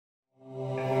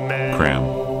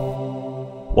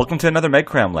Welcome to another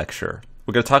MedCram lecture.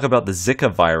 We're going to talk about the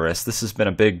Zika virus. This has been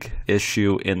a big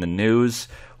issue in the news.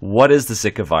 What is the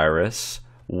Zika virus?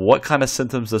 What kind of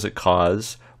symptoms does it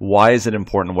cause? Why is it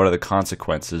important? What are the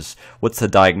consequences? What's the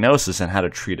diagnosis and how to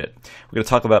treat it? We're going to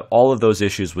talk about all of those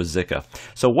issues with Zika.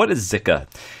 So what is Zika?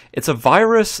 It's a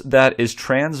virus that is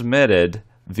transmitted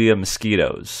via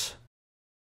mosquitoes.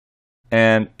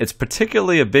 And it's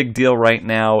particularly a big deal right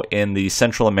now in the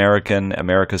Central American,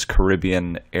 America's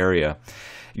Caribbean area.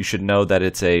 You should know that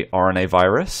it's a RNA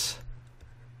virus.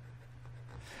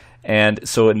 And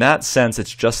so in that sense,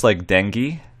 it's just like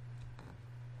dengue.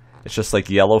 It's just like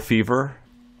yellow fever,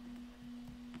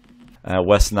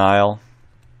 West Nile.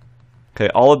 Okay,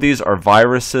 all of these are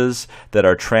viruses that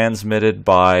are transmitted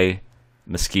by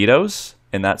mosquitoes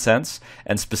in that sense.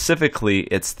 And specifically,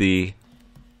 it's the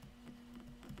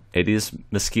Aedes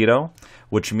mosquito,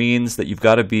 which means that you've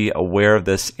got to be aware of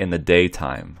this in the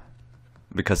daytime,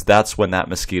 because that's when that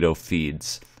mosquito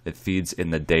feeds. It feeds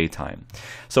in the daytime.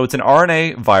 So it's an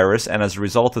RNA virus, and as a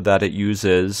result of that, it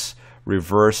uses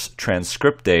reverse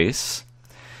transcriptase,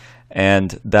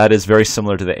 and that is very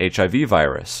similar to the HIV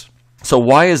virus. So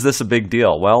why is this a big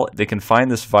deal? Well, they can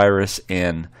find this virus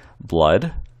in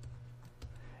blood,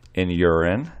 in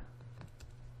urine,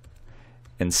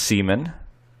 in semen,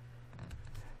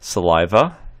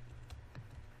 saliva,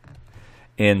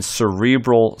 in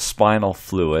cerebral spinal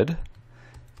fluid,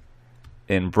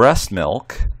 in breast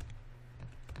milk,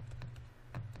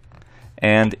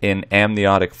 and in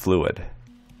amniotic fluid.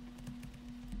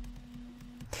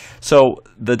 So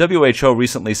the WHO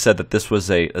recently said that this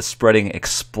was spreading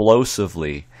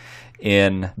explosively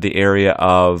in the area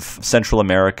of Central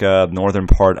America, northern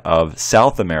part of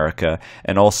South America,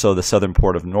 and also the southern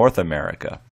part of North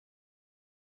America.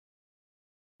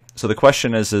 So the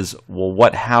question is, well,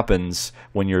 what happens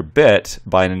when you're bit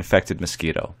by an infected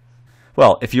mosquito?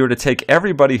 Well, if you were to take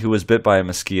everybody who was bit by a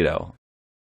mosquito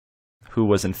who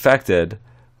was infected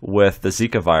with the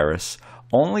Zika virus,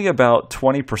 only about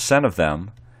 20% of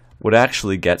them would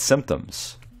actually get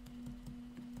symptoms.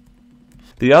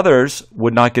 The others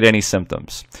would not get any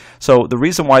symptoms. So the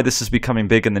reason why this is becoming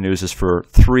big in the news is for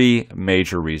three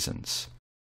major reasons.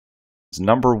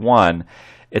 Number one,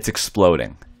 it's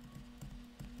exploding.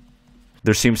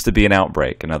 There seems to be an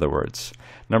outbreak, in other words.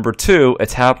 Number two,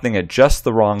 it's happening at just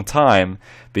the wrong time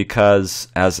because,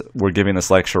 as we're giving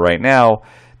this lecture right now,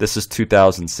 this is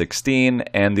 2016,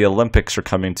 and the Olympics are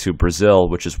coming to Brazil,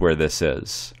 which is where this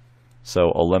is.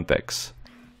 So, Olympics.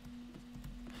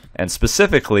 And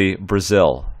specifically,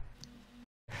 Brazil.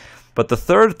 But the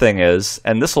third thing is,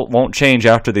 and this won't change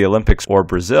after the Olympics or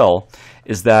Brazil,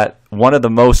 is that one of the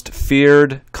most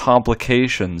feared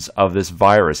complications of this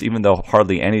virus, even though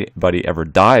hardly anybody ever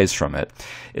dies from it,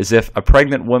 is if a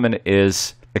pregnant woman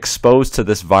is exposed to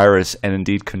this virus and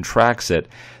indeed contracts it,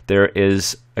 there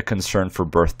is a concern for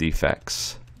birth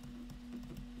defects.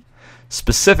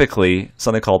 Specifically,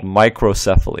 something called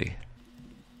microcephaly.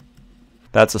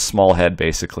 That's a small head,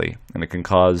 basically, and it can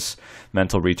cause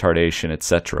mental retardation,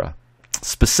 etc.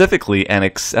 Specifically and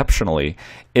exceptionally,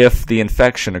 if the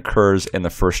infection occurs in the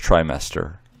first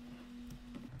trimester.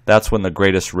 That's when the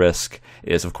greatest risk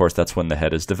is. Of course, that's when the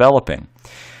head is developing.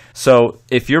 So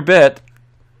if you're bit,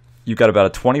 you've got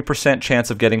about a 20% chance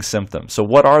of getting symptoms. So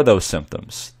what are those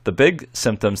symptoms? The big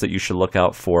symptoms that you should look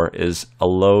out for is a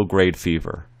low-grade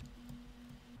fever.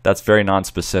 That's very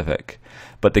nonspecific.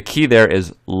 But the key there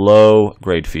is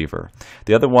low-grade fever.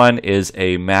 The other one is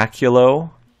a maculopapular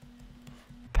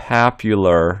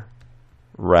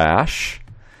rash.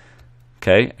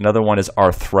 Okay, another one is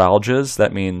arthralgias.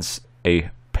 That means a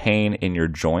pain in your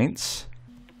joints.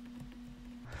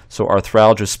 So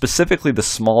arthralgia, specifically the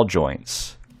small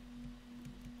joints,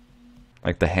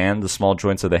 like the hand, the small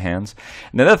joints of the hands.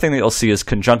 And the other thing that you'll see is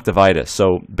conjunctivitis,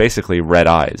 so basically red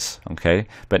eyes, okay,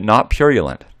 but not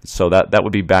purulent. So that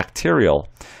would be bacterial,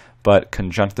 but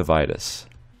conjunctivitis.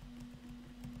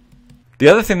 The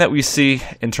other thing that we see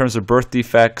in terms of birth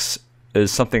defects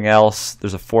is something else.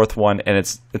 There's a fourth one, and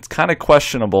it's kind of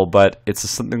questionable, but it's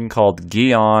something called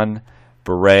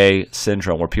Guillain-Barré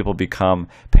syndrome, where people become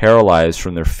paralyzed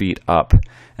from their feet up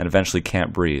and eventually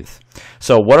can't breathe.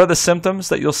 So what are the symptoms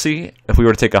that you'll see if we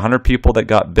were to take 100 people that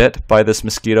got bit by this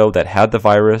mosquito that had the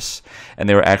virus and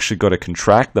they were actually going to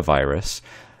contract the virus?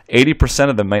 80%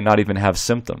 of them might not even have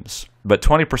symptoms, but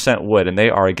 20% would, and they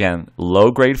are, again,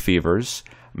 low-grade fevers,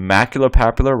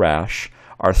 maculopapular rash,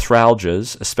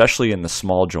 arthralgias, especially in the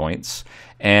small joints,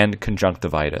 and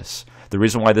conjunctivitis. The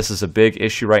reason why this is a big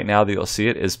issue right now that you'll see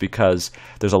it is because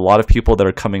there's a lot of people that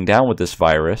are coming down with this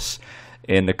virus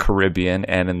in the Caribbean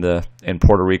and in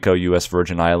Puerto Rico, U.S.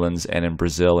 Virgin Islands, and in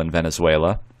Brazil and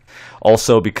Venezuela.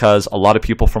 Also, because a lot of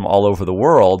people from all over the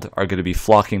world are going to be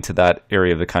flocking to that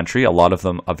area of the country, a lot of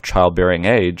them of childbearing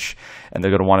age, and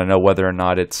they're going to want to know whether or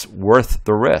not it's worth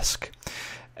the risk.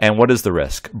 And what is the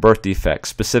risk? Birth defects,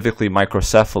 specifically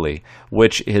microcephaly,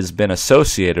 which has been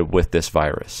associated with this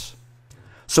virus.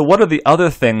 So what are the other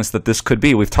things that this could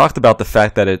be? We've talked about the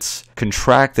fact that it's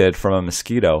contracted from a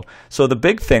mosquito. So the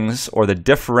big things, or the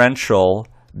differential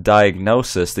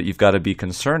diagnosis that you've got to be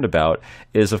concerned about,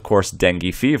 is of course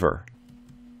dengue fever,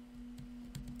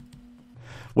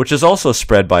 which is also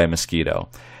spread by a mosquito.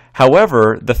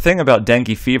 However, the thing about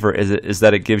dengue fever is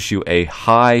that it gives you a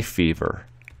high fever.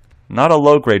 Not a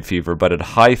low-grade fever, but a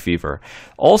high fever.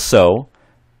 Also,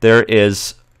 there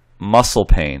is muscle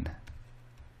pain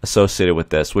associated with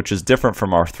this, which is different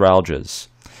from arthralgias.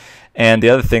 And the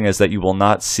other thing is that you will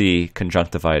not see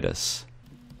conjunctivitis.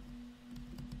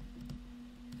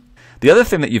 The other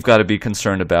thing that you've got to be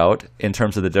concerned about in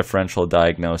terms of the differential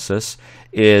diagnosis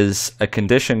is a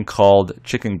condition called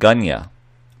chikungunya,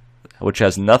 which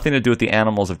has nothing to do with the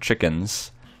animals of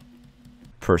chickens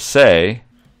per se,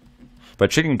 but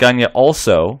chikungunya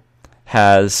also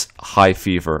has high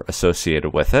fever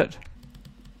associated with it.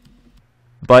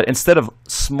 But instead of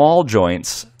small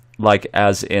joints, like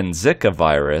as in Zika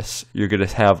virus, you're going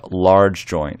to have large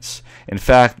joints. In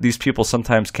fact, these people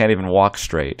sometimes can't even walk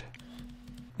straight.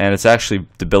 And it's actually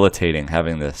debilitating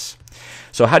having this.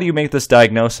 So how do you make this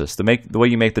diagnosis? The way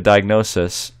you make the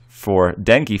diagnosis for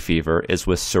dengue fever is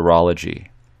with serology.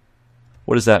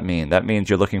 What does that mean? That means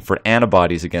you're looking for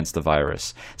antibodies against the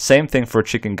virus. Same thing for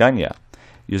chikungunya.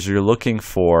 You're looking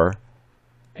for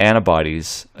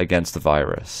antibodies against the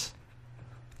virus.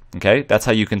 Okay, that's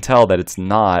how you can tell that it's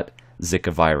not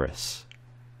Zika virus.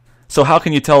 So how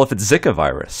can you tell if it's Zika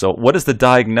virus? So what is the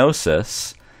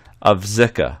diagnosis of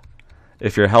Zika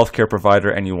if you're a healthcare provider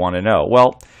and you want to know?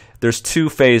 Well, there's two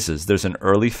phases. There's an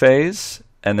early phase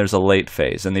and there's a late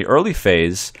phase. And the early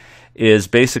phase is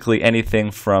basically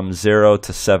anything from 0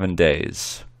 to 7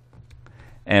 days.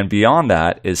 And beyond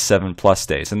that is 7+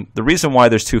 days. And the reason why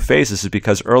there's two phases is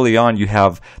because early on you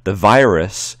have the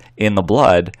virus in the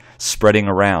blood spreading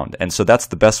around. And so that's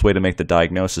the best way to make the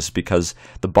diagnosis, because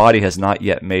the body has not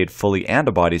yet made fully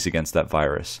antibodies against that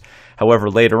virus. However,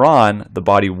 later on, the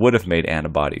body would have made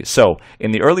antibodies. So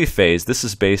in the early phase, this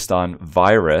is based on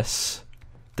virus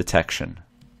detection.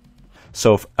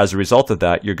 So as a result of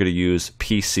that, you're going to use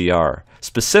PCR.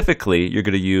 Specifically, you're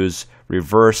going to use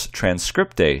reverse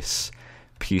transcriptase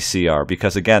PCR,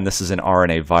 because again, this is an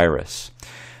RNA virus.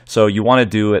 So you want to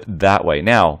do it that way.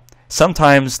 Now,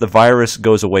 sometimes the virus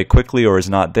goes away quickly or is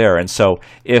not there, and so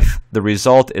if the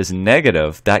result is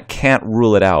negative, that can't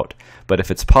rule it out. But if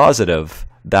it's positive,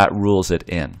 that rules it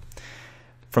in.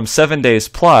 From 7 days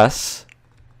plus,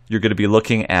 you're going to be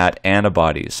looking at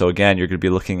antibodies. So again, you're going to be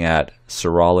looking at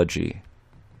serology.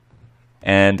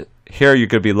 And here you're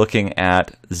going to be looking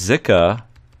at Zika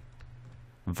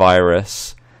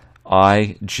virus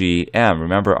IgM.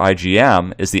 Remember,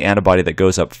 IgM is the antibody that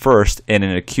goes up first in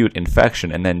an acute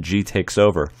infection, and then G takes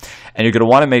over. And you're going to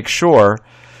want to make sure,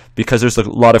 because there's a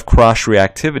lot of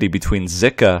cross-reactivity between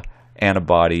Zika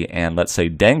antibody and, let's say,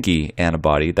 dengue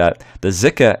antibody, that the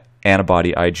Zika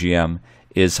antibody IgM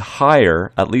is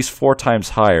higher, at least 4 times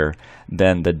higher,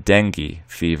 than the dengue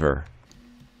fever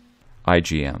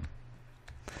IgM.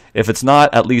 If it's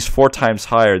not at least 4 times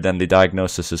higher, then the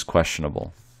diagnosis is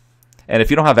questionable. And if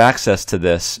you don't have access to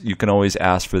this, you can always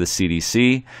ask for the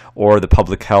CDC or the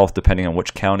public health, depending on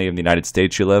which county of the United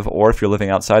States you live, or if you're living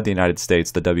outside the United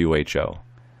States, the WHO.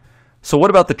 So what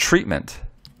about the treatment?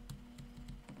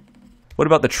 What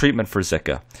about the treatment for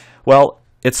Zika? Well,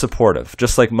 it's supportive.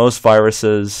 Just like most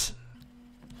viruses,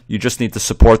 you just need to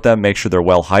support them, make sure they're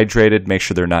well hydrated, make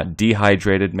sure they're not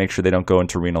dehydrated, make sure they don't go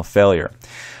into renal failure.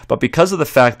 But because of the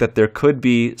fact that there could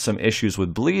be some issues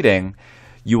with bleeding,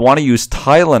 you want to use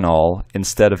Tylenol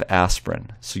instead of aspirin.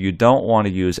 So you don't want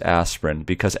to use aspirin,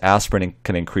 because aspirin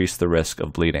can increase the risk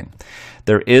of bleeding.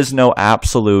 There is no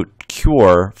absolute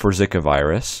cure for Zika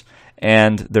virus,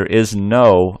 and there is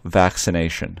no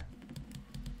vaccination.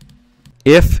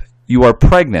 If you are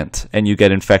pregnant and you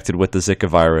get infected with the Zika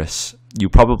virus, you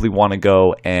probably want to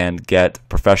go and get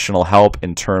professional help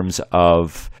in terms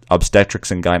of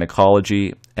obstetrics and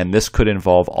gynecology, and this could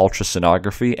involve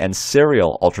ultrasonography and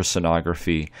serial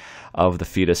ultrasonography of the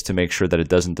fetus to make sure that it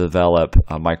doesn't develop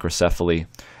microcephaly,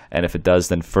 and if it does,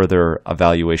 then further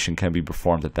evaluation can be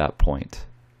performed at that point.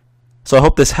 So I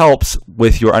hope this helps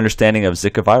with your understanding of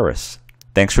Zika virus.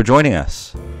 Thanks for joining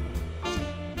us.